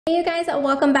Hey you guys,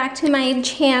 welcome back to my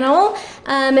channel.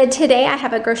 Today I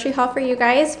have a grocery haul for you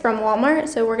guys from Walmart,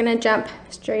 so we're gonna jump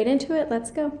straight into it. Let's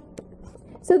go.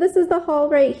 So this is the haul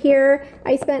right here.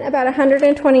 I spent about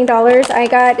 $120. I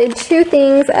got two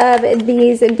things of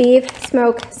these beef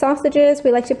smoked sausages.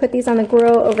 We like to put these on the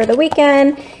grill over the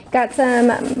weekend. Got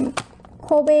some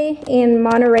Colby and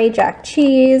Monterey Jack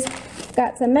cheese.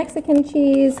 Got some Mexican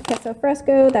cheese, queso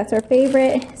fresco, that's our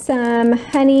favorite. Some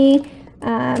honey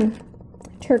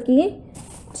turkey,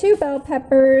 2 bell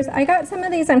peppers. I got some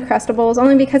of these Uncrustables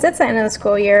only because it's the end of the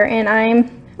school year and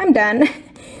I'm done.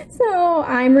 So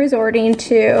I'm resorting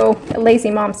to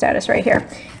lazy mom status right here.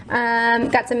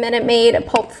 Got some Minute Maid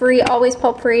pulp free, always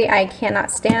pulp free. I cannot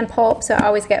stand pulp, so I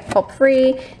always get pulp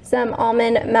free. Some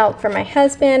almond milk for my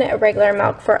husband, regular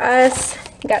milk for us.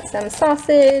 Got some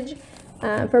sausage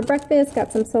for breakfast,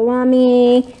 got some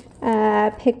salami,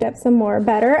 picked up some more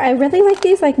butter. I really like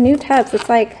these like new tubs. It's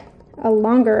like a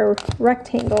longer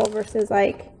rectangle versus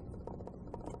like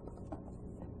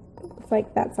it's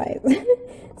like that size.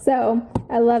 So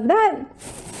I love that.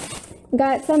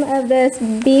 Got some of this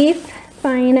beef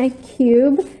fine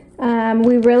cube.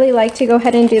 We really like to go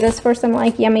ahead and do this for some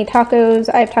like yummy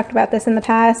tacos. I've talked about this in the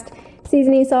past.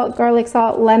 Seasoning salt, garlic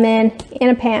salt, lemon in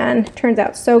a pan. Turns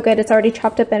out so good. It's already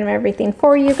chopped up and everything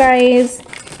for you guys.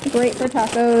 Great for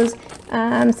tacos.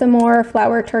 Some more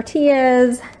flour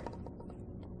tortillas.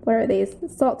 What are these?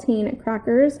 Saltine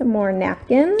crackers, some more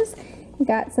napkins.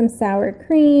 Got some sour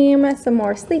cream, some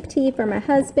more sleep tea for my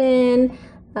husband.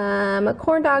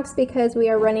 Corn dogs because we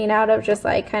are running out of just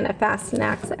like kind of fast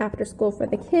snacks after school for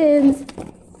the kids.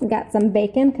 Got some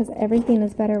bacon because everything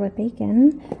is better with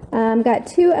bacon. Got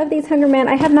 2 of these Hunger Men.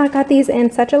 I have not got these in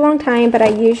such a long time, but I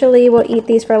usually will eat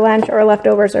these for lunch or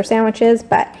leftovers or sandwiches,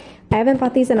 but I haven't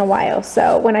bought these in a while,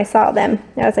 so when I saw them,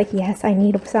 I was like, yes, I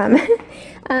need some.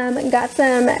 Got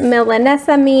some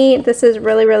Milanesa meat. This is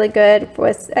really, really good.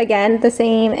 With, again, the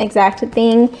same exact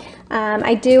thing.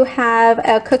 I do have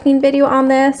a cooking video on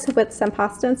this with some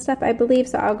pasta and stuff, I believe,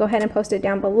 so I'll go ahead and post it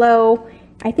down below.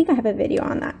 I think I have a video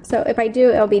on that, so if I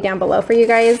do, it'll be down below for you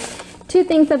guys. 2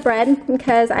 things of bread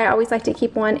because I always like to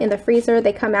keep one in the freezer.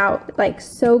 They come out like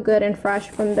so good and fresh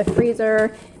from the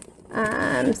freezer.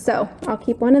 So I'll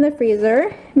keep one in the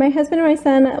freezer. My husband and my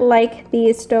son like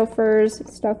these Stouffer's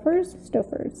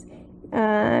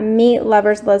meat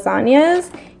lovers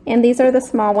lasagnas, and these are the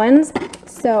small ones.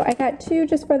 So I got 2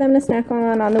 just for them to snack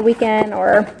on the weekend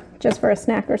or just for a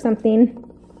snack or something.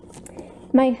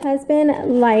 My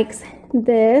husband likes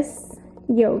this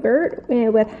yogurt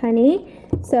with honey,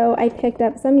 so I picked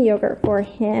up some yogurt for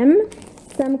him.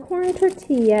 Some corn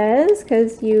tortillas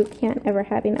because you can't ever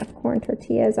have enough corn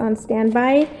tortillas on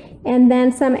standby, and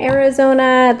then some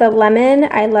Arizona, the lemon.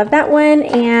 I love that one,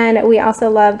 and we also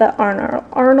love the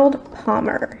Arnold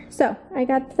Palmer. So I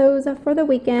got those for the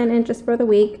weekend and just for the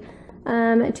week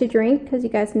to drink because you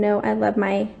guys know I love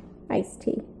my iced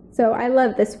tea. So I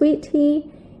love the sweet tea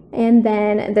and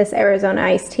then this Arizona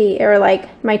iced tea are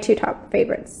like my 2 top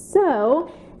favorites. So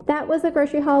that was a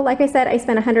grocery haul. Like I said, I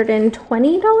spent $120,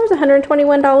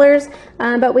 $121,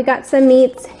 but we got some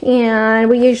meats, and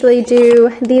we usually do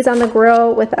these on the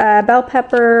grill with a bell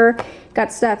pepper.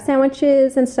 Got stuffed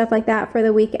sandwiches and stuff like that for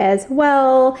the week as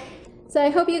well. So I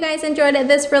hope you guys enjoyed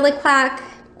this really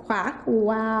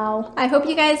wow. I hope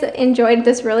you guys enjoyed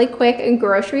this really quick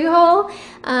grocery haul.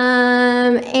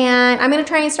 And I'm gonna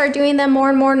try and start doing them more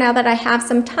and more now that I have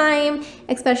some time,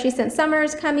 especially since summer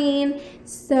is coming.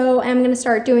 So I'm gonna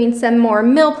start doing some more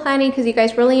meal planning because you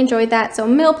guys really enjoyed that. So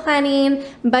meal planning,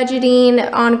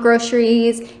 budgeting on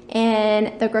groceries,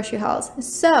 and the grocery hauls.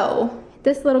 So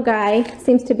this little guy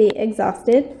seems to be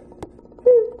exhausted.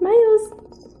 Miles,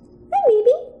 hi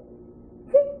baby.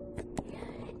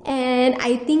 And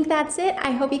I think that's it.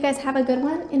 I hope you guys have a good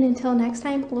one. And until next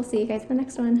time, we'll see you guys in the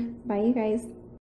next one. Bye, you guys.